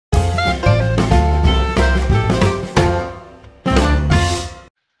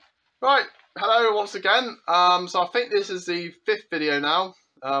Right, hello once again. So I think this is the fifth video now.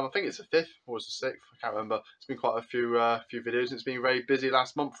 I think it's the fifth or it's the sixth. I can't remember. It's been quite a few videos. It's been very busy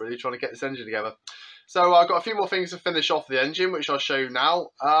last month, really, trying to get this engine together. So I've got a few more things to finish off the engine, which I'll show you now,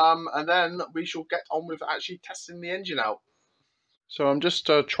 and then we shall get on with actually testing the engine out. So I'm just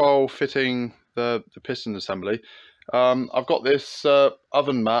trial fitting the piston assembly. I've got this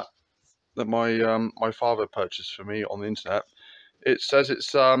oven mat that my father purchased for me on the internet. It says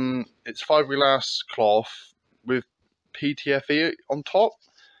it's fiberglass cloth with PTFE on top.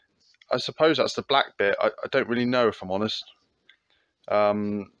 I suppose that's the black bit. I don't really know, if I'm honest.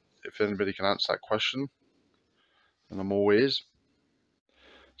 If anybody can answer that question, and I'm all ears.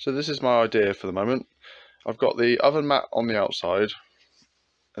 So this is my idea for the moment. I've got the oven mat on the outside,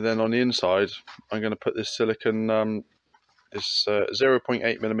 and then on the inside, I'm going to put this silicon, this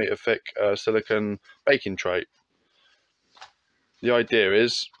 0.8mm thick silicon baking tray. The idea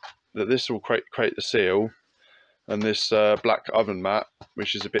is that this will create the seal, and this black oven mat,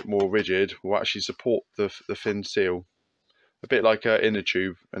 which is a bit more rigid, will actually support the thin seal, a bit like an inner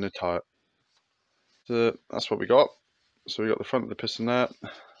tube in a tyre. So that's what we got. So we got the front of the piston there,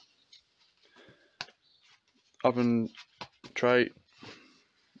 oven tray,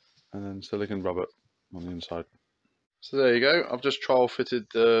 and then silicon rubber on the inside. So there you go. I've just trial fitted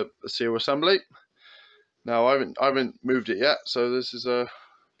the seal assembly. Now I haven't moved it yet, so this is be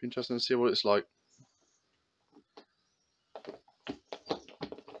interesting to see what it's like.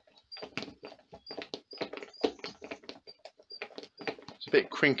 It's a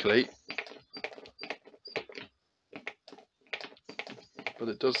bit crinkly, but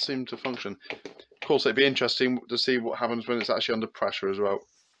it does seem to function. Of course, it'd be interesting to see what happens when it's actually under pressure as well,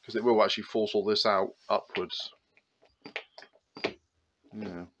 because it will actually force all this out upwards.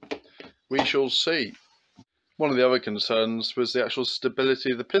 Yeah, we shall see. One of the other concerns was the actual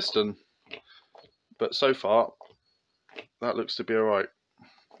stability of the piston, but so far that looks to be alright.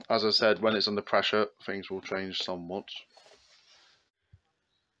 As I said, when it's under pressure, things will change somewhat.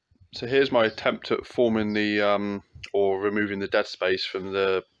 So here's my attempt at forming the or removing the dead space from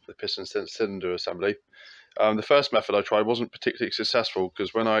the piston cylinder assembly. The first method I tried wasn't particularly successful,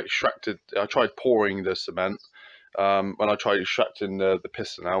 because when I tried pouring the cement. When I tried extracting the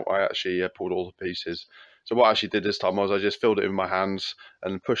piston out, I actually pulled all the pieces. So what I actually did this time was I just filled it in my hands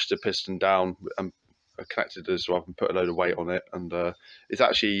and pushed the piston down and connected this up and put a load of weight on it, and it's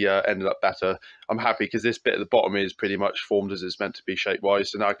actually ended up better. I'm happy because this bit at the bottom is pretty much formed as it's meant to be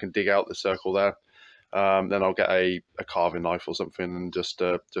shape-wise, so now I can dig out the circle there. Then I'll get a carving knife or something and just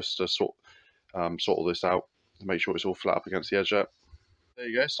sort all this out to make sure it's all flat up against the edge there. There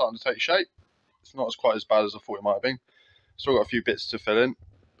you go, starting to take shape. It's not quite as bad as I thought it might have been. Still got a few bits to fill in,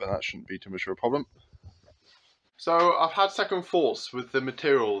 but that shouldn't be too much of a problem. So I've had second thoughts with the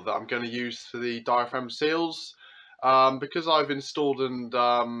material that I'm going to use for the diaphragm seals. Because I've installed and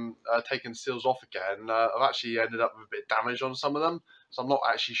taken seals off again, I've actually ended up with a bit of damage on some of them. So I'm not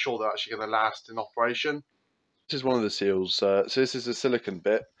actually sure they're actually going to last in operation. This is one of the seals. So this is the silicon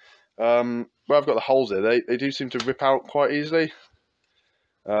bit. Where I've got the holes there, they do seem to rip out quite easily.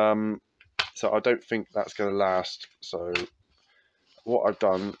 So I don't think that's going to last. So what I've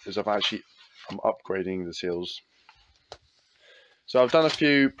done is I'm upgrading the seals. So I've done a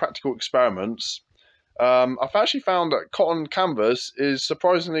few practical experiments. I've actually found that cotton canvas is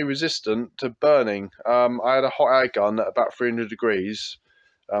surprisingly resistant to burning. I had a hot air gun at about 300 degrees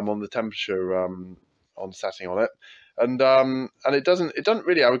on the temperature on setting on it, and it doesn't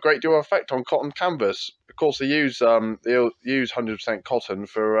really have a great deal of effect on cotton canvas. Of course, they'll use 100% cotton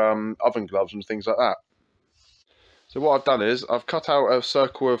for oven gloves and things like that. So what I've done is I've cut out a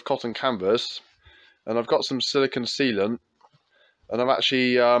circle of cotton canvas, and I've got some silicon sealant, and I've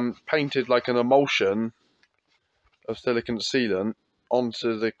actually painted like an emulsion of silicon sealant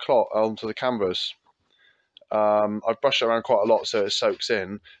onto the canvas. I've brushed it around quite a lot so it soaks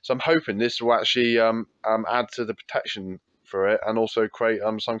in. So I'm hoping this will actually add to the protection for it and also create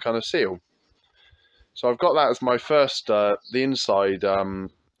some kind of seal. So I've got that as my first, the inside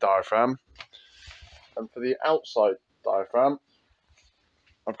diaphragm. And for the outside diaphragm,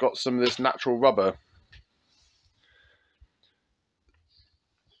 I've got some of this natural rubber.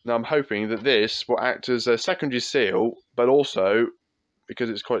 Now I'm hoping that this will act as a secondary seal, but also, because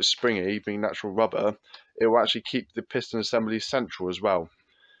it's quite springy, being natural rubber, it will actually keep the piston assembly central as well.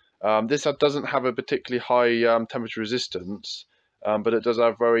 This doesn't have a particularly high temperature resistance, but it does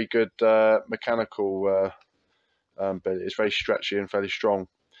have very good mechanical ability. It's very stretchy and fairly strong.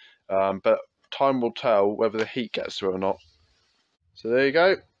 But time will tell whether the heat gets to it or not. So there you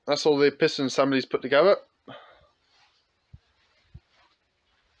go. That's all the piston assemblies put together.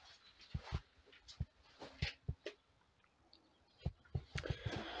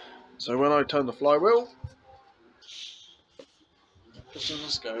 So when I turn the flywheel,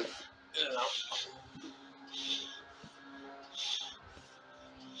 pistons go in and out.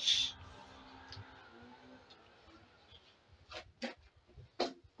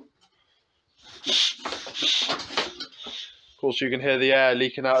 Of course, you can hear the air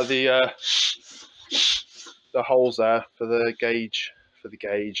leaking out of the holes there for the gauge,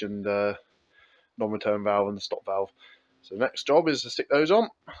 and non-return valve and the stop valve. So the next job is to stick those on.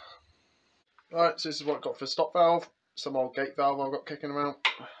 Right, so this is what I've got for stop valve. Some old gate valve I've got kicking around,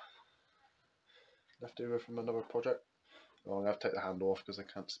 left over from another project. Oh, I'm going to have to take the handle off because I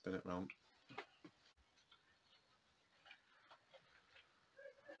can't spin it round.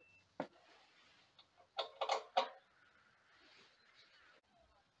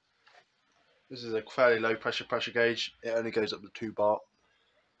 This is a fairly low pressure gauge. It only goes up to 2 bar,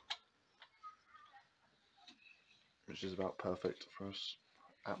 which is about perfect for us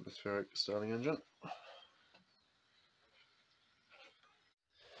atmospheric Stirling engine.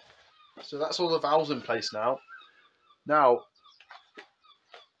 So that's all the valves in place now. Now,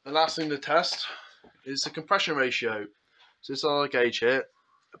 the last thing to test is the compression ratio. So this on our gauge here,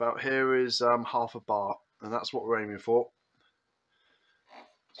 about here is half a bar, and that's what we're aiming for.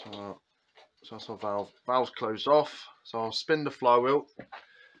 So that's our valve's closed off. So I'll spin the flywheel.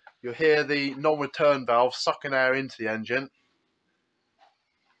 You'll hear the non-return valve sucking air into the engine.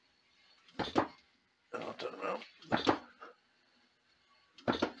 And I'll turn around.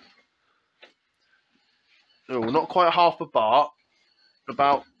 Oh, not quite half a bar,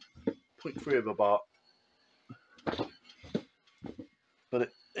 about 0.3 of a bar.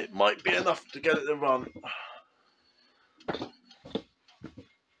 But it might be enough to get it to run.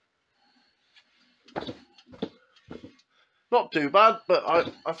 Not too bad,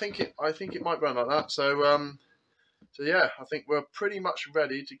 but I think it might run like that. So so yeah, I think we're pretty much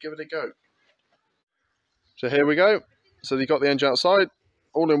ready to give it a go. So here we go. So you've got the engine outside,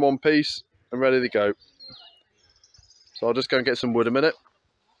 all in one piece, and ready to go. So I'll just go and get some wood a minute.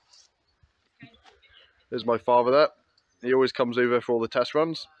 There's my father there. He always comes over for all the test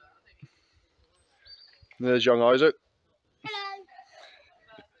runs. And there's young Isaac. Hello.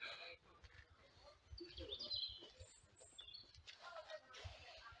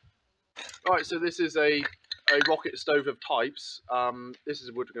 Right, so this is a rocket stove of types. This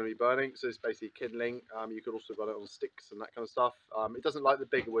is wood we're going to be burning, so it's basically kindling. You could also run it on sticks and that kind of stuff. It doesn't like the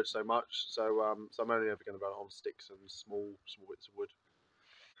bigger wood so much, so so I'm only ever going to run it on sticks and small bits of wood.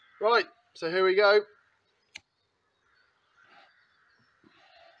 Right, so here we go.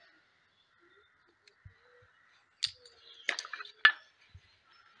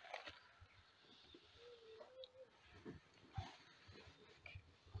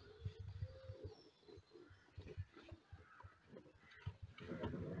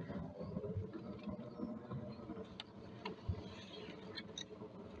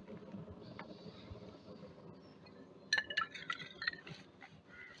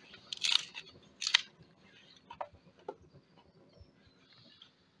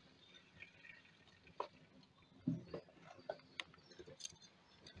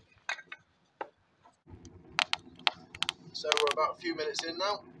 So we're about a few minutes in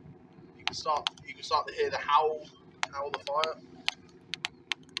now. You can start to hear the howl of the fire.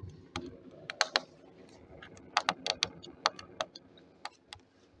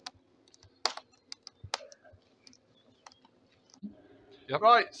 Yep.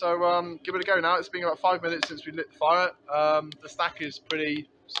 Right, so give it a go now. It's been about 5 minutes since we lit the fire. The stack is pretty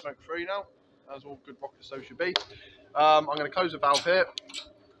smoke free now, as all good rocket stoves should be. I'm going to close the valve here,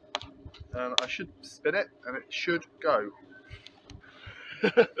 and I should spin it, and it should go.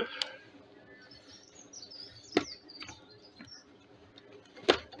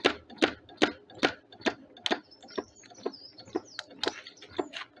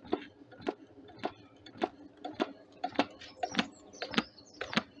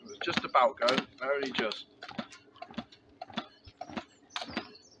 Just about go, only just.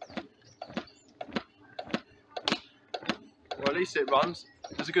 Well, at least it runs.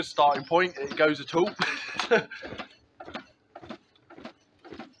 It's a good starting point. It goes at all.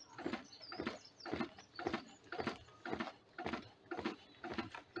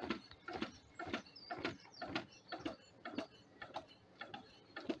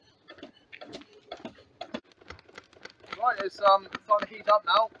 Right, it's starting to heat up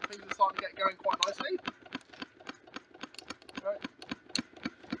now. Things are starting to get going quite nicely. Right.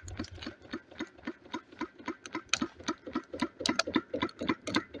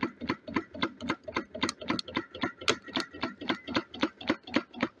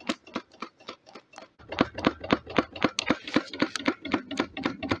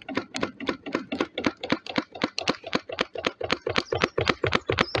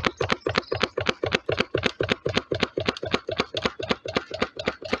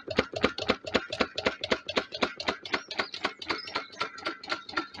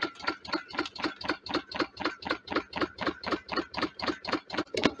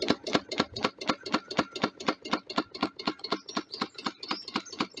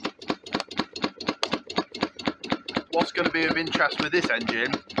 what's going to be of interest with this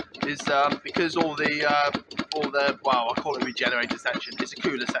engine is because all the well, I call it regenerator section. It's a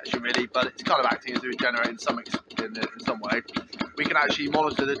cooler section really, but it's kind of acting as a regenerator in some way. We can actually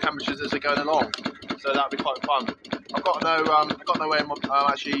monitor the temperatures as they're going along, so that'll be quite fun. I've got no way of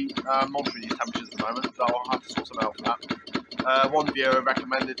actually monitoring these temperatures at the moment, so I'll have to sort something out for that. One viewer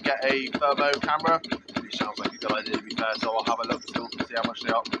recommended get a thermo camera, which sounds like a good idea to be fair, so I'll have a look to see how much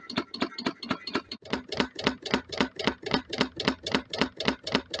they are.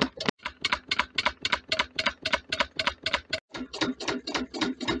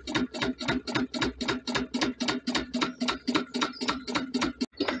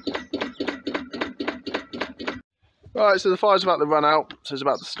 Right, so the fire's about to run out, so it's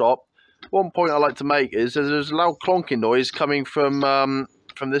about to stop. One point I like to make is there's a loud clonking noise coming from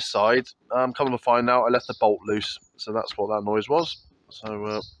this side. Coming to find out, I left the bolt loose, so that's what that noise was.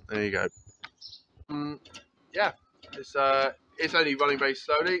 So there you go. Yeah, it's only running very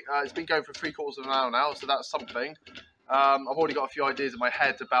slowly. It's been going for 3/4 of an hour now, so that's something. I've already got a few ideas in my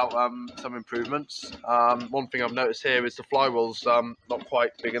head about some improvements. One thing I've noticed here is the flywheel's not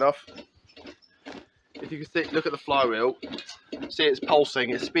quite big enough. If you can look at the flywheel, see it's pulsing,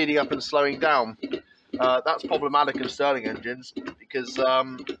 it's speeding up and slowing down. That's problematic in Stirling engines because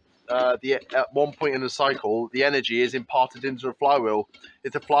at one point in the cycle, the energy is imparted into the flywheel.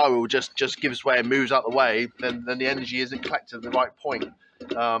 If the flywheel just gives way and moves out the way, then the energy isn't collected at the right point.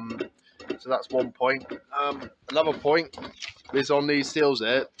 So that's one point. Another point is on these seals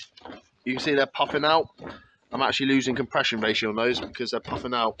here. You can see they're puffing out. I'm actually losing compression ratio on those because they're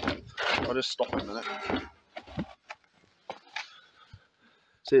puffing out. I'll just stop in a minute.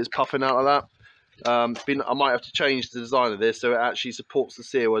 See, it's puffing out like that. I might have to change the design of this so it actually supports the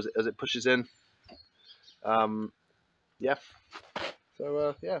seal as it pushes in. Yeah.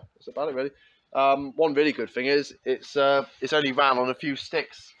 So yeah, that's about it really. One really good thing is it's only ran on a few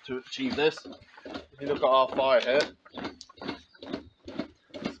sticks to achieve this. If you look at our fire here,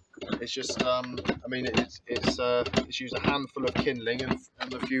 it's just I mean it's used a handful of kindling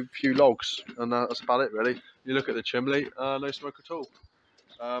and a few logs, and that's about it really. You look at the chimney, no smoke at all.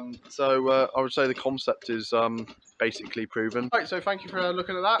 So I would say the concept is basically proven. Right, so thank you for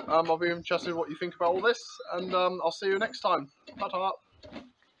looking at that. I'll be interested in what you think about all this, and I'll see you next time. Ta-ta.